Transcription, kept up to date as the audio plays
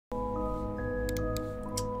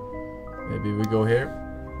Maybe we go here.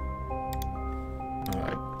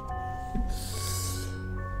 Alright.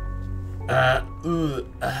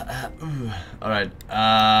 Alright.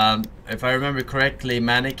 If I remember correctly,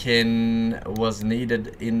 mannequin was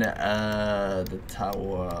needed in the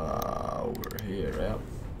tower over here. Yeah.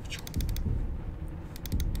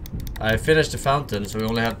 I finished the fountain, so we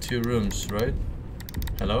only have 2 rooms, right?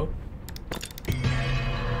 Hello?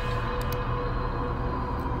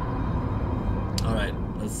 Alright,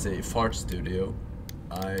 let's see. Fart studio.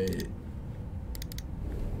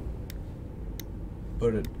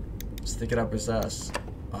 Stick it up his ass.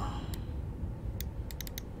 Oh.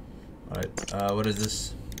 Alright, what is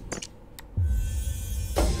this?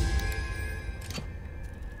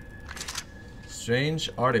 Strange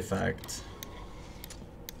artifact.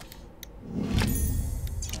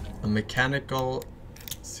 A mechanical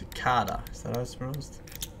cicada. Is that how it's pronounced?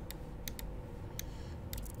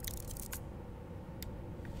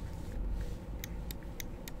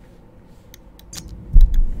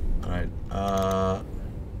 Alright,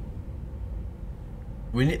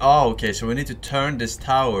 we need, oh, okay, so we need to turn this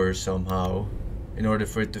tower somehow in order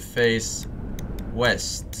for it to face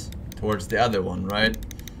west towards the other one, right?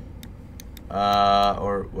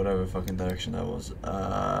 Or whatever fucking direction that was.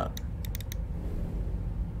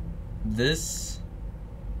 This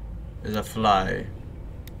is a fly.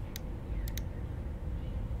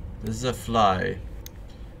 This is a fly.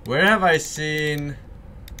 Where have I seen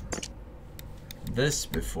this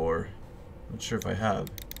before? Not sure if I have.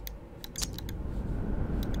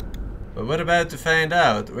 But what about to find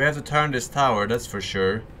out? We have to turn this tower, that's for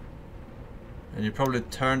sure. And you probably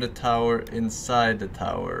turn the tower inside the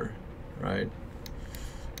tower, right?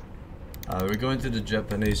 We're going to the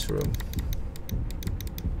Japanese room.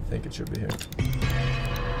 I think it should be here.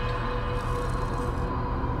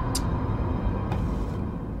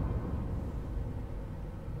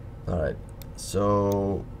 Alright,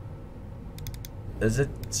 so is it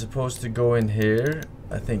supposed to go in here?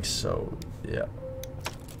 I think so, yeah.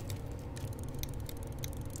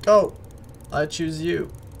 Go! I choose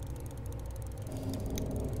you.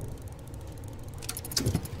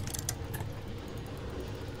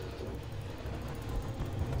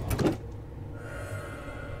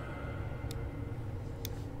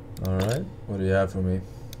 Alright, what do you have for me?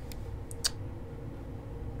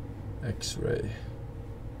 X-ray.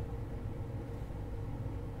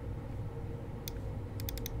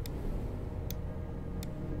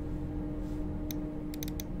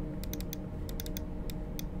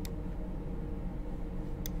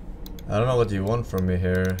 I don't know what you want from me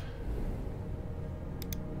here.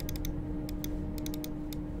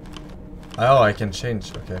 Oh, I can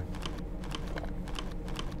change, okay.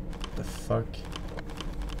 The fuck?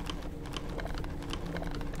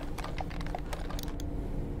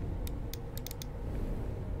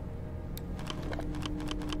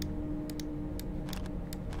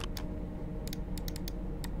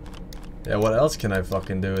 Yeah, what else can I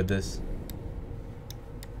fucking do with this?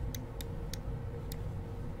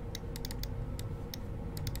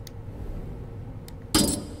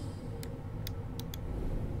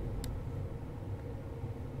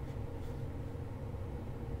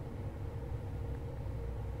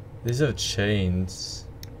 These have chains.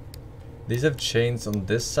 These have chains on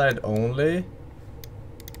this side only?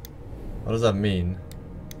 What does that mean?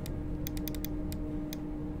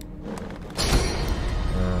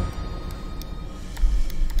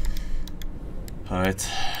 Alright.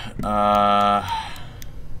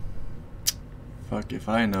 Fuck if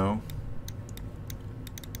I know.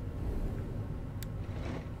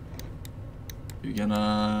 You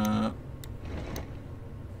gonna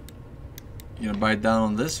bite down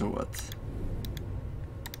on this or what?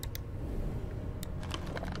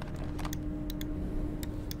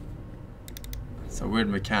 It's a weird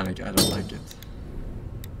mechanic, I don't like it.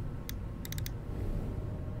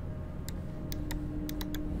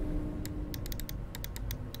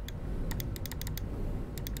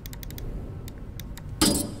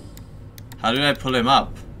 How did I pull him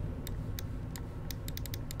up?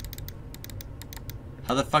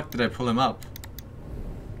 How the fuck did I pull him up?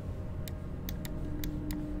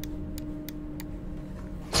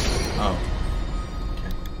 Oh. Okay.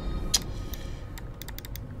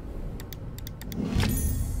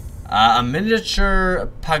 A miniature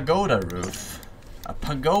pagoda roof. A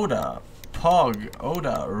pagoda.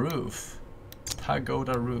 Pagoda roof.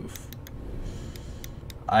 Pagoda roof.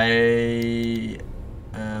 I'm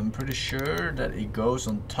pretty sure that it goes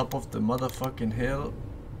on top of the motherfucking hill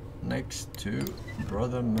next to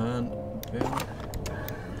Brother Man Bill.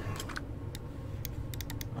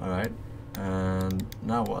 Alright, and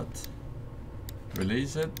now what?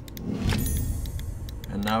 Release it.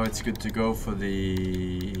 And now it's good to go for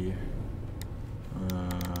the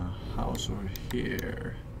house over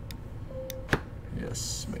here.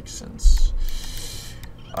 Yes, makes sense.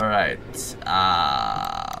 Alright.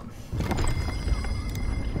 I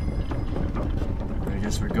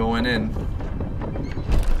guess we're going in.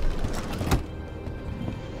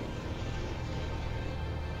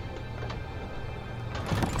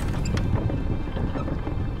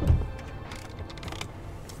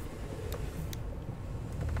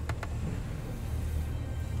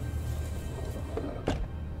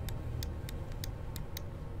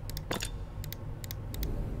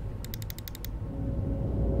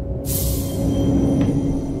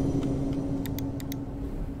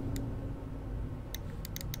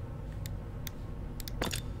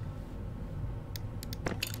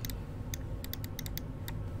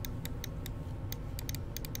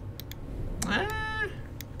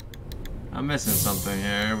 I'm missing something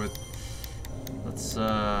here, but let's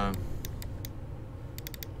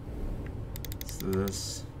do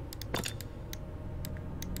this.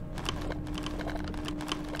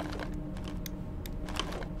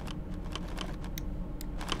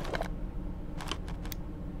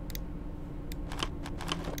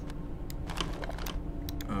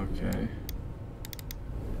 Okay.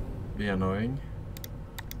 Be annoying.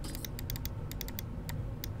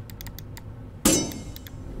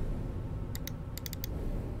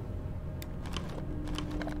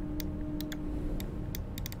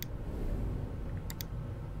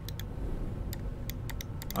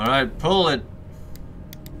 Alright, pull it.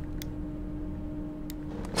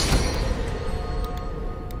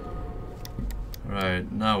 Alright,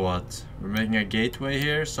 now what? We're making a gateway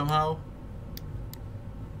here somehow?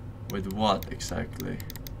 With what exactly?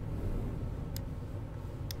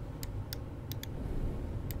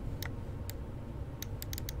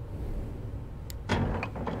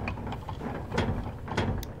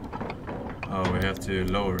 Oh, we have to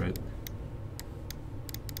lower it.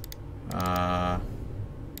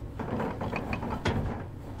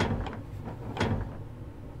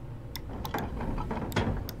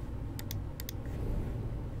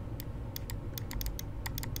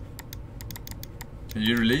 Can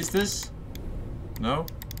you release this? No?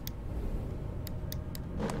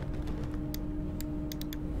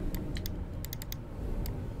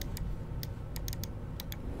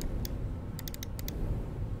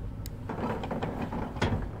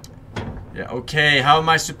 Yeah, okay, how am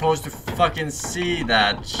I supposed to fucking see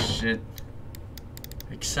that shit?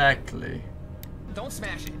 Exactly. Don't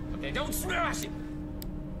smash it, okay? Don't smash it!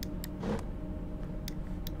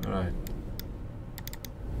 Alright.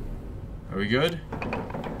 Are we good?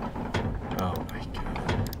 Oh my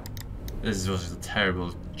god. This was a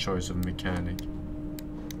terrible choice of mechanic.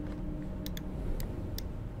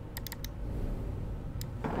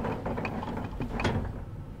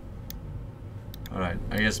 Alright,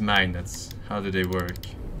 I guess magnets. How do they work?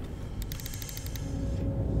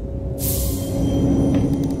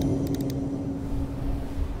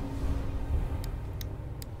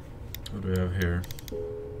 What do we have here?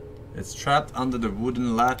 It's trapped under the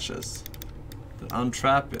wooden latches.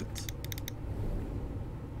 Untrap it.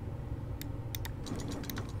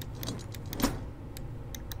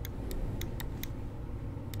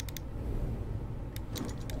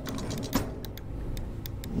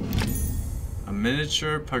 A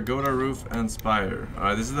miniature pagoda roof and spire.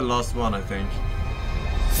 Alright, this is the last one, I think.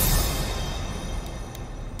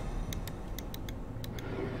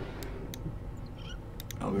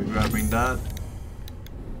 I'll be grabbing that.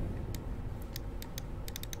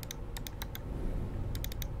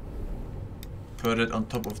 Put it on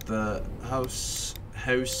top of the house.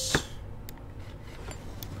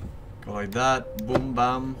 Go like that. Boom,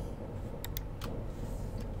 bam.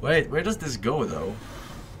 Wait, where does this go though?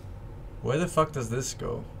 Where the fuck does this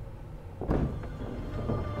go?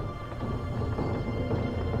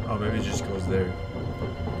 Oh, maybe it just goes there.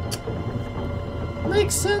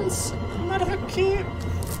 Makes sense. Motherfucker.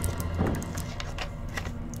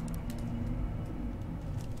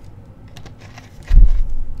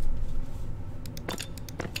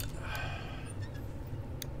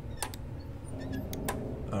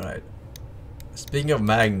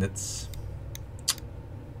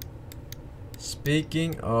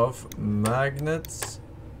 Speaking of magnets.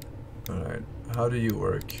 Alright, how do you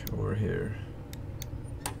work over here?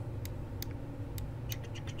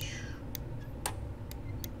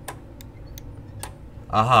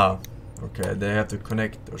 Aha. Okay, they have to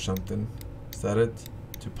connect or something. Is that it?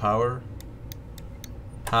 To power?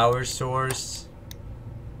 Power source.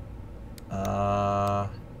 I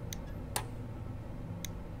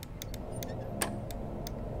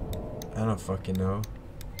don't fucking know.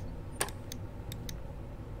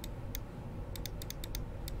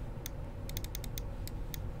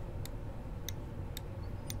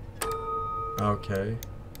 Okay.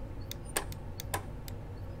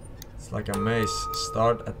 It's like a maze.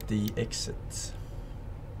 Start at the exit.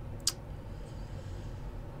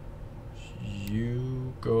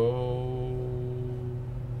 You go.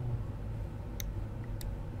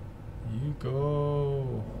 You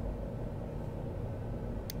go.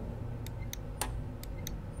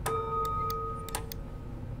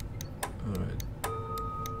 Alright.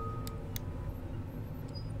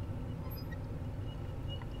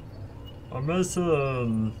 I'm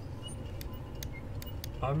missing.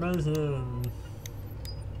 I'm missing.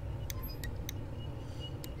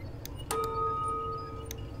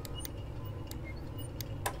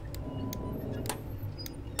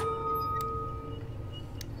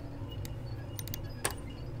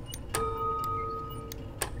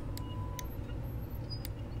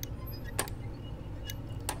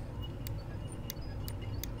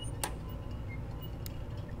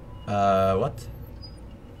 What?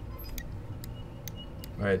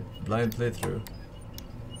 Wait, blind playthrough.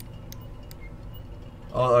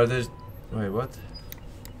 Oh, are there... Wait, what?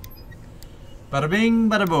 Bada bing,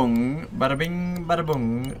 bada boom, bada bing, bada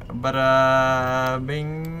boom, bada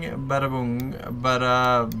bing, bada boom,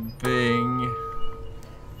 bada bing.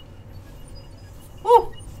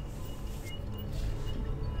 Woo!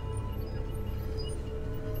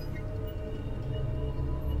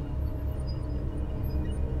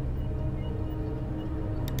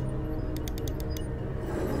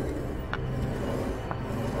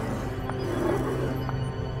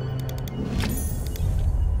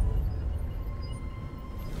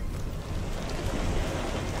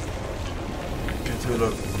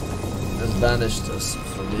 Has banished us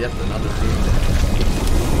from yet another room.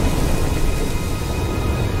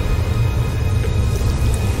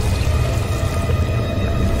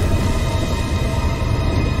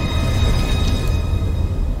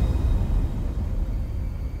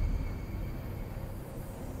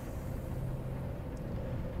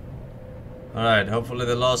 Alright, hopefully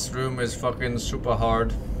the last room is fucking super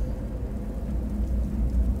hard.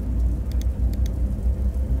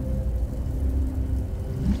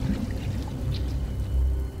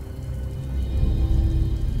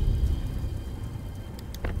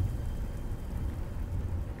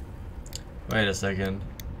 Wait a second.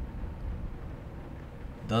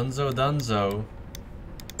 Dunzo, Dunzo.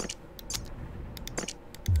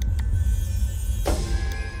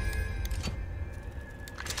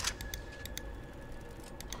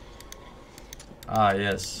 Ah,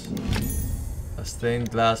 yes. A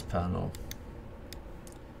stained glass panel.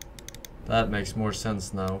 That makes more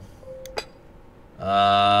sense now.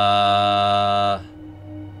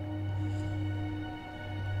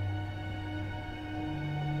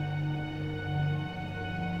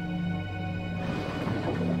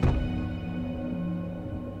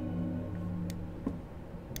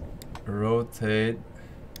 Rotate.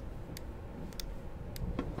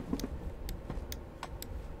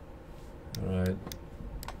 Alright.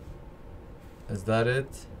 Is that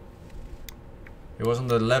it? It was on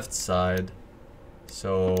the left side.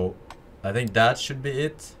 So I think that should be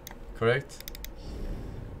it. Correct?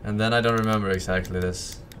 And then I don't remember exactly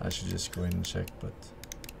this. I should just go in and check, but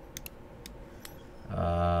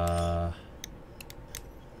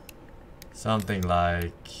something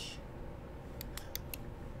like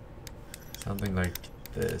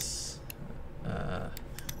this. I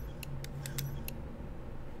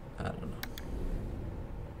don't know.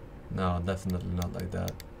 No, definitely not like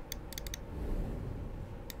that.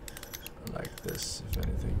 Like this, if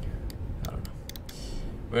anything. I don't know.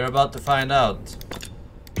 We're about to find out.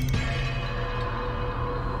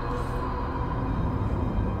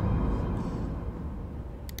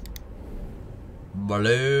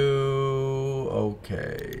 Blue.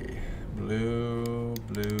 Okay. Blue,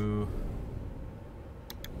 blue.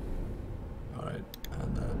 Alright,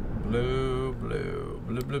 and then blue, blue,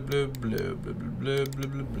 blue, blue, blue, blue, blue, blue, blue, blue,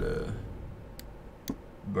 blue, blue.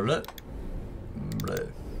 Blue. Blue.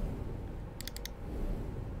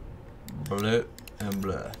 Blue and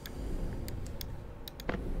blue.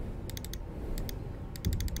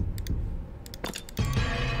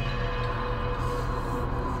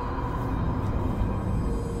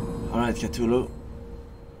 Alright, Cthulhu.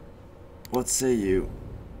 What say you?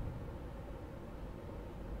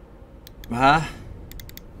 Huh?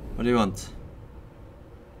 What do you want?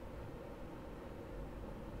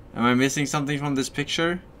 Am I missing something from this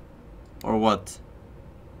picture? Or what?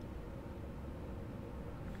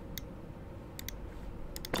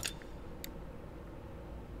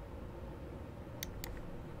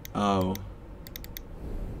 Oh.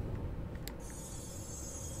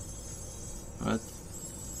 What?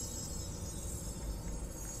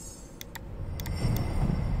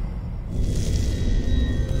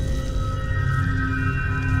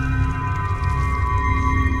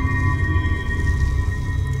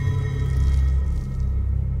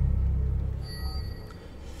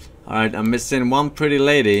 Alright, I'm missing one pretty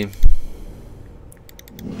lady.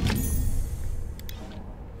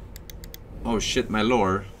 Oh shit, my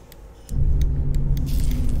lore.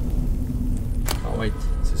 Can't wait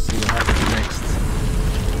to see what happens next.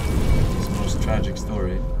 This most tragic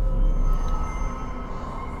story.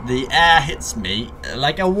 The air hits me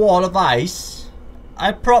like a wall of ice.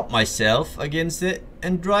 I prop myself against it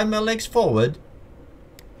and drive my legs forward.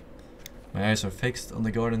 My eyes are fixed on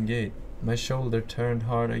the garden gate. My shoulder turned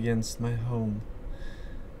hard against my home.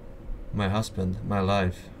 My husband, my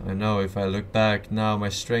life. I know if I look back now, my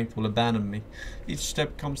strength will abandon me. Each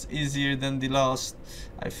step comes easier than the last.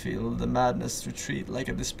 I feel the madness retreat like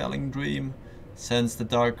a dispelling dream. Sense the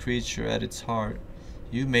dark creature at its heart.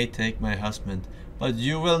 You may take my husband, but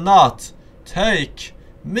you will not take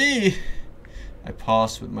me. I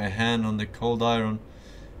pause with my hand on the cold iron.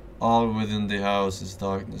 All within the house is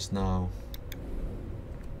darkness now.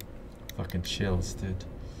 Fucking chills, dude.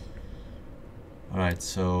 Alright,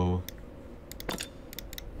 so...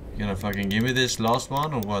 You gonna fucking give me this last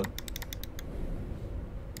one or what?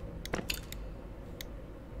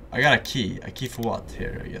 I got a key. A key for what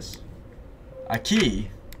here, I guess? A key?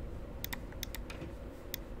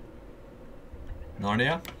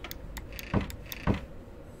 Narnia?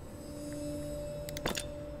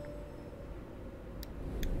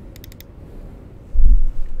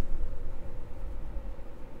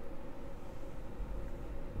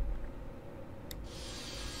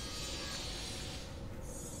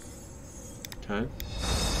 Okay.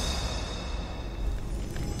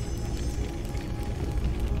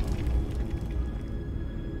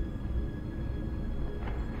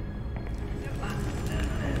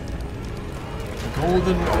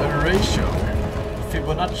 Golden ratio.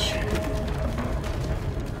 Fibonacci.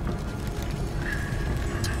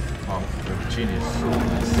 Oh, you're a genius.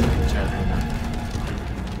 Nice chat with that.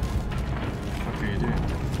 What are you doing?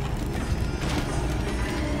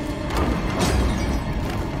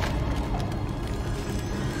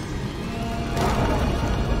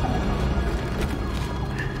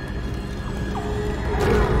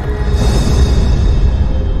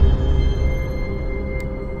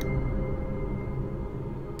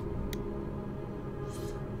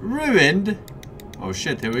 Ruined? Oh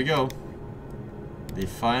shit, here we go. The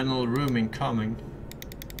final room incoming.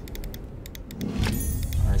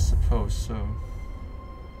 I suppose so.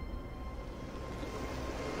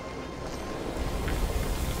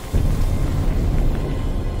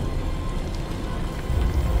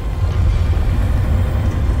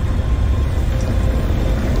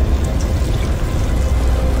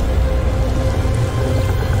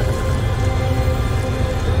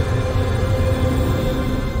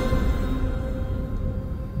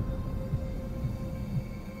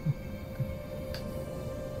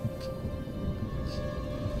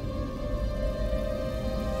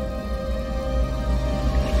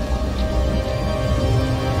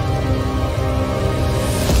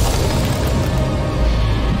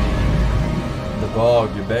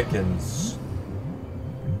 Beckons.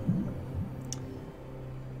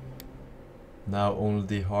 Now only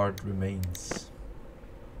the heart remains.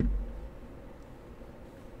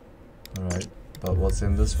 Alright, but what's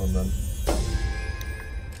in this one then?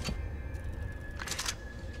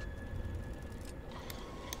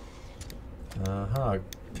 Aha,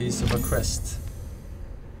 piece of a crest.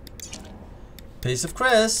 Piece of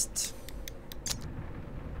crest!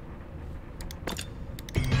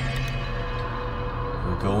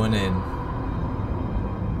 Going in.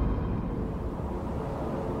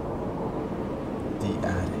 The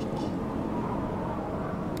attic.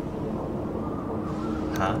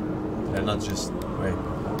 Huh? Did I not just... Wait.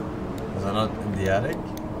 Was I not in the attic?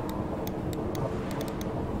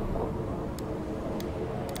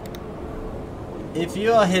 If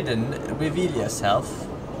you are hidden, reveal yourself.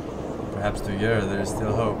 Perhaps to Yer there is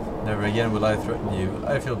still hope. Never again will I threaten you.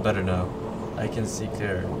 I feel better now. I can see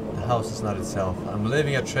clear. The house is not itself. I'm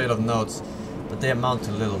leaving a trail of notes, but they amount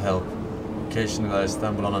to little help. Occasionally I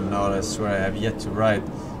stumble on a note I swear I have yet to write.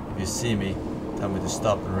 If you see me, tell me to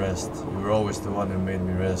stop and rest. You were always the one who made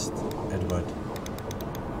me rest. Edward.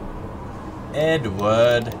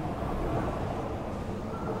 Edward!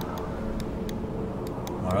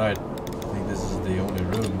 Alright. I think this is the only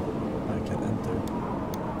room I can enter.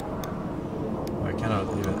 I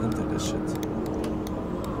cannot even enter this shit.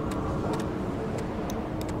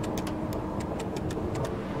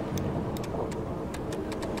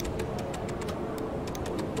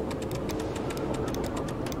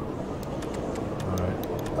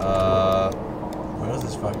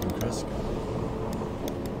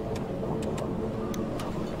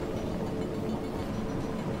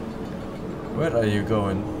 Where are you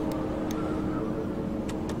going?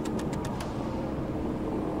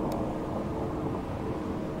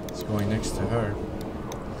 going next to her.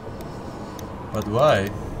 But why?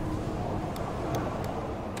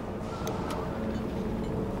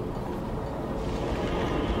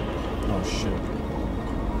 Oh shit.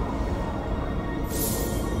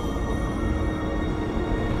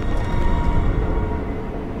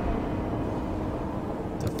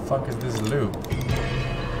 The fuck is this loop? Did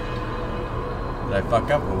I fuck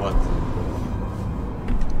up or what?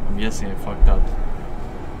 I'm guessing I fucked up.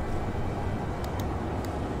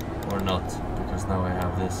 Or not, because now I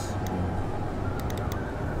have this.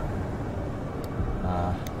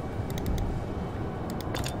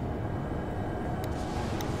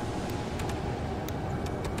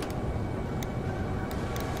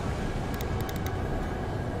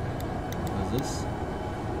 What is this?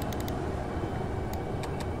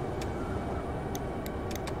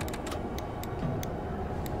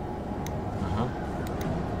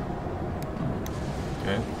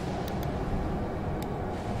 Okay.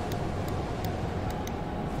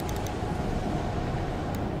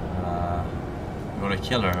 You wanna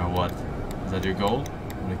kill her or what? Is that your goal?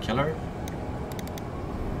 You wanna kill her?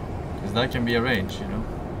 Because that can be arranged, you know?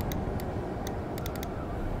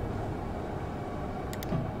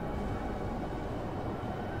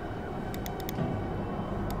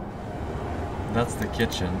 That's the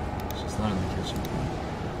kitchen. She's not in the kitchen.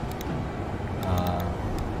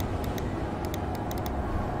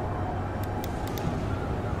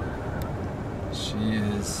 She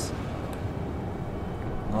is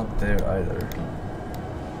not there either.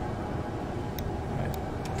 Right.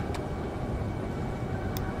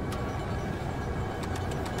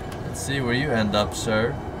 Let's see where you end up,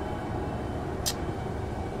 sir.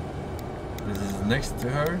 This is next to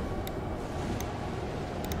her.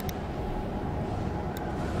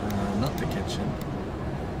 Not the kitchen.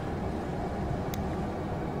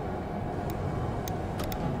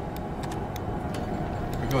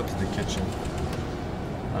 We go to the kitchen.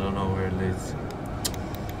 I don't know where it leads,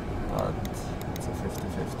 but it's a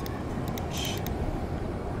 50-50 approach.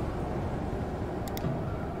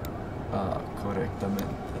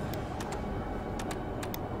 Correctamente.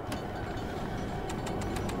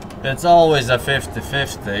 It's always a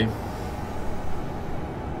 50-50.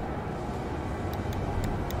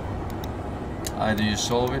 Either you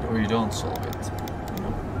solve it or you don't solve it. You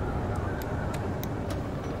know?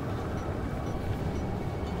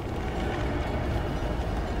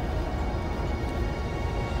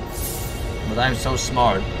 But I'm so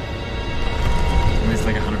smart. I mean, it's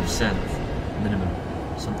like 100% minimum.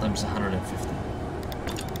 Sometimes 150.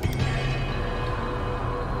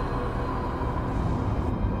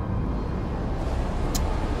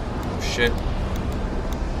 Oh shit.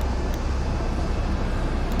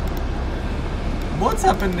 What's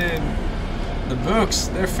happening? The books,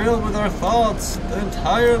 they're filled with our thoughts. The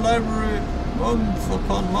entire library, month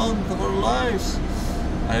upon month of our lives.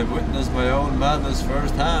 I have witnessed my own madness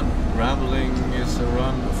firsthand. Rambling is a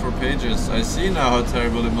run for pages. I see now how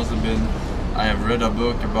terrible it must have been. I have read a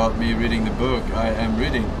book about me reading the book I am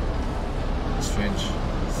reading. A strange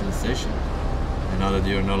sensation. And now that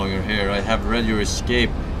you are no longer here, I have read your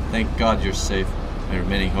escape. Thank God you're safe. My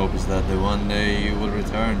remaining hope is that the one day you will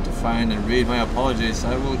return to find and read my apologies.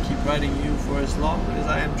 I will keep writing you for as long as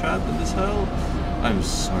I am trapped in this hell. I'm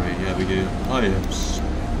sorry, Abigail. I am sorry.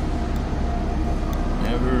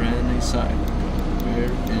 Never-ending cycle.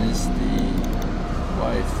 Where is the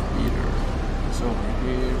wife beater? It's over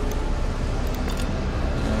here.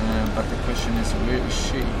 But the question is, where is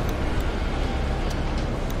she?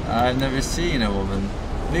 I've never seen a woman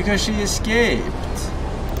because she escaped.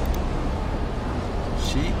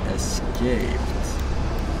 She escaped.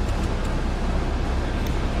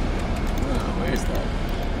 Oh, where's that?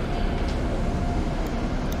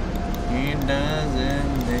 It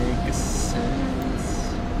doesn't make sense.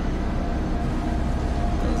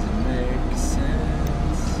 Doesn't make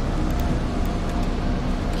sense.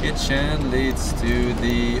 Kitchen leads to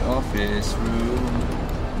the office room.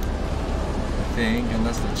 I think,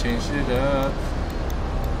 unless they changed it up.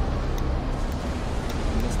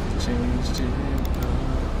 Unless they changed it up.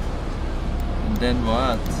 And then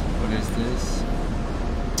what? What is this?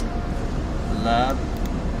 The lab?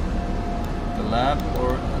 The lab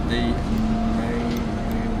or the neighbor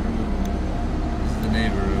room? This is the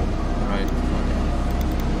neighbor room. Alright, okay.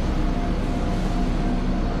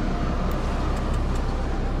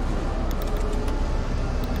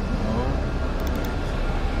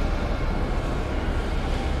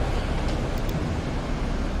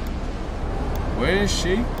 Where is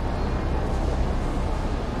she?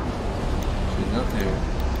 She's not here.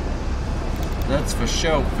 That's for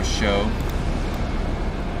show, for show.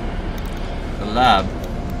 The lab.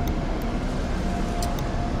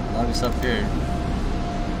 Lab is up here.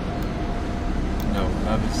 No,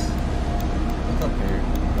 lab is not up here.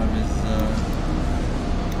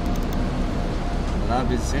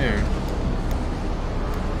 Lab is here.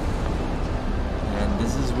 And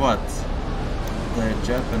this is what? The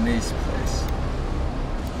Japanese place.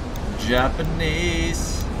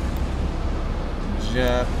 Japanese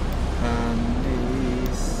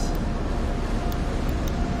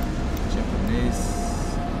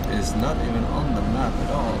is not even on the map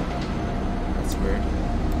at all. That's weird.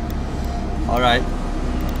 Alright.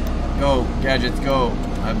 Go, gadget, go.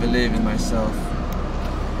 I believe in myself.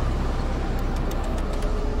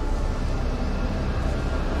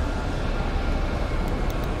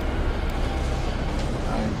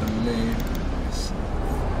 I believe in myself.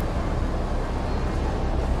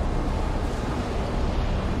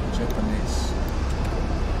 Japanese.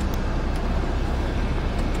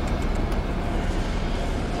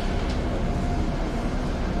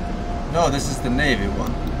 No, this is the Navy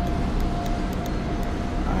one.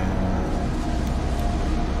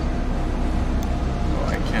 Oh,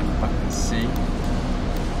 I can't fucking see.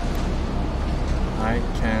 I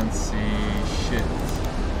can't see shit.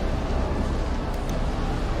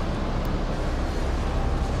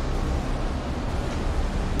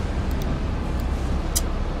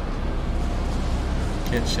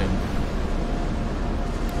 Kitchen.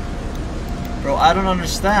 Bro, I don't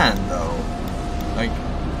understand though. Like,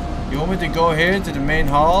 you want me to go here to the main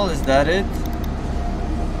hall? Is that it?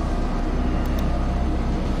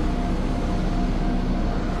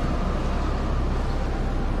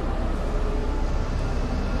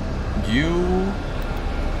 You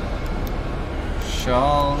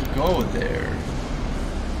shall go there.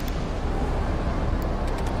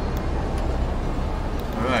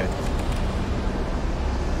 Alright.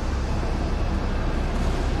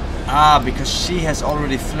 Ah, because she has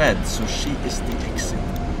already fled, so she is the exit.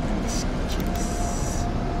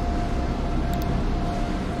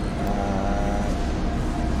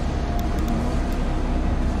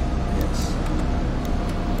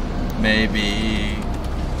 Maybe.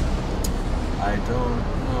 I don't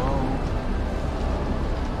know.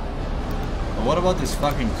 But what about this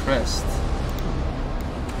fucking crest?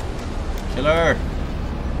 Killer!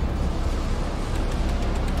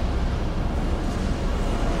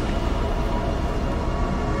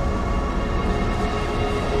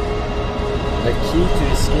 The key to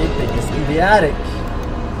escaping is in the attic.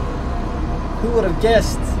 Who would have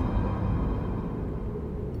guessed?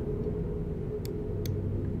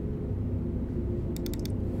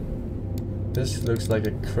 This looks like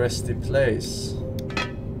a cresty place.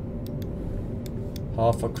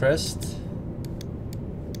 Half a crest.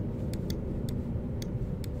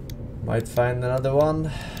 Might find another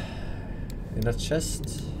one in a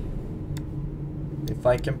chest. If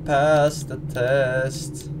I can pass the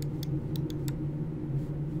test.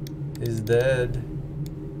 Is dead.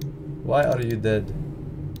 Why are you dead?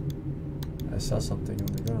 I saw something on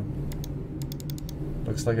the ground.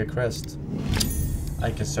 Looks like a crest.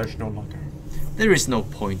 I can search no longer. There is no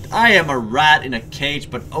point. I am a rat in a cage,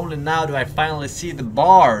 but only now do I finally see the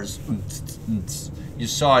bars. You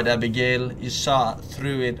saw it, Abigail. You saw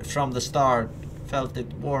through it from the start. Felt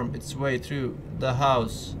it worm its way through the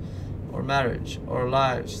house. Or marriage. Or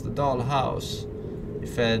lives. The dollhouse. You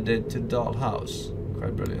fed it to dollhouse.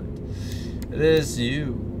 Quite brilliant. It is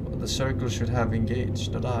you. The circle should have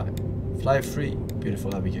engaged, not I. Fly free,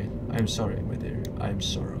 beautiful Abigail. I am sorry, my dear. I am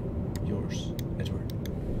sorrow. Yours, Edward.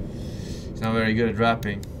 He's not very good at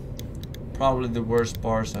rapping. Probably the worst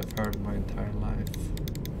bars I've heard in my entire life.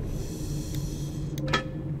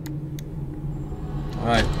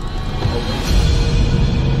 Alright.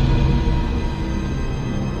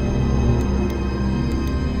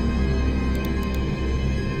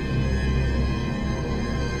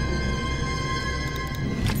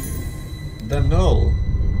 The null.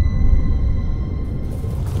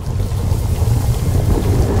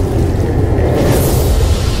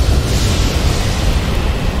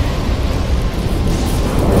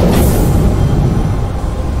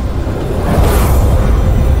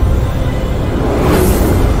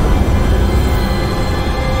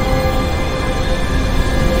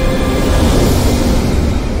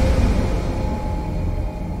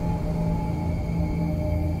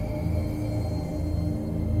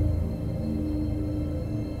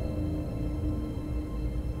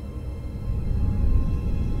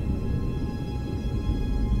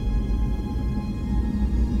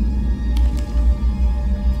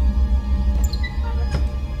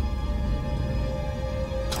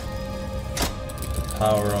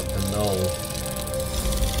 Power up the null.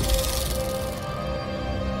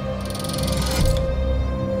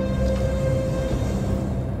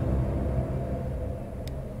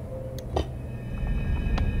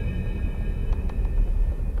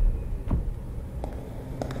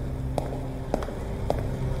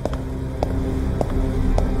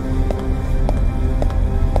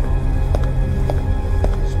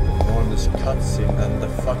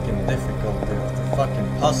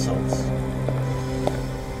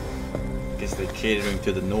 basically catering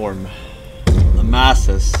to the norm, the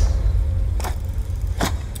masses.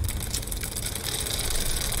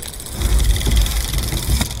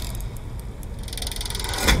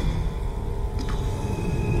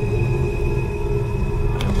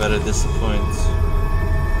 I'm very disappointed.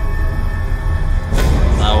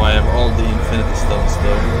 Now I have all the Infinity Stones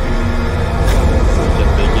though, so we can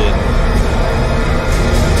begin.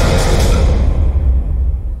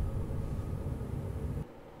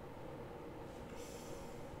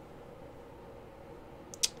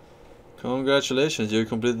 Congratulations, you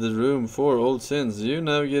completed the room 4 Old Sins. You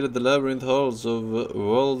navigated the labyrinth halls of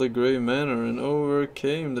Waldegrave Manor and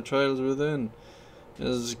overcame the trials within.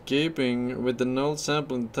 Escaping with the null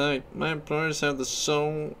sample intact, my employers have the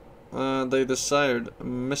song they desired.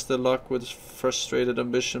 Mr. Lockwood's frustrated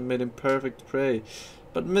ambition made him perfect prey.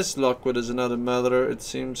 But Miss Lockwood is another matter. It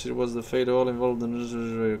seems it was the fate of all involved in this.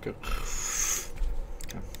 Okay.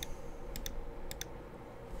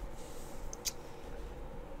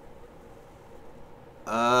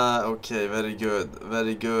 Okay, very good,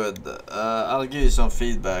 very good. I'll give you some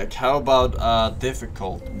feedback. How about a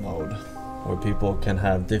difficult mode, where people can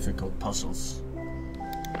have difficult puzzles?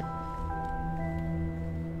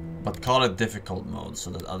 But call it difficult mode, so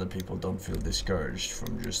that other people don't feel discouraged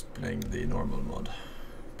from just playing the normal mode.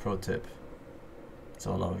 Pro tip.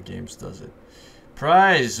 So a lot of games does it.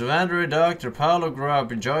 Prize, Andrew Doctor, Paolo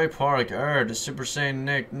Grubb, Joy Park, Erd, Super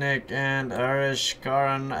Saiyan Nick, and Arish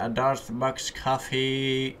Karan, Darth Bucks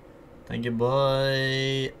Coffee. Thank you,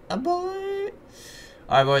 boy. A boy.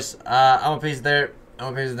 Alright, boys. I'm a piece there.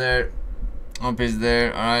 Alright,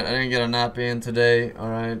 I didn't get a nap in today.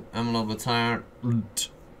 Alright, I'm a little bit tired.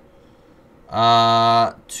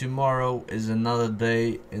 Tomorrow is another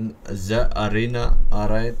day in the arena.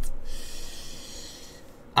 Alright.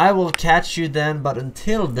 I will catch you then, but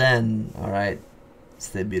until then, alright,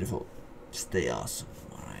 stay beautiful, stay awesome,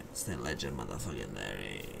 alright, stay legend, motherfucking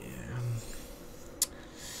Larry.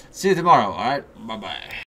 See you tomorrow, alright, bye bye.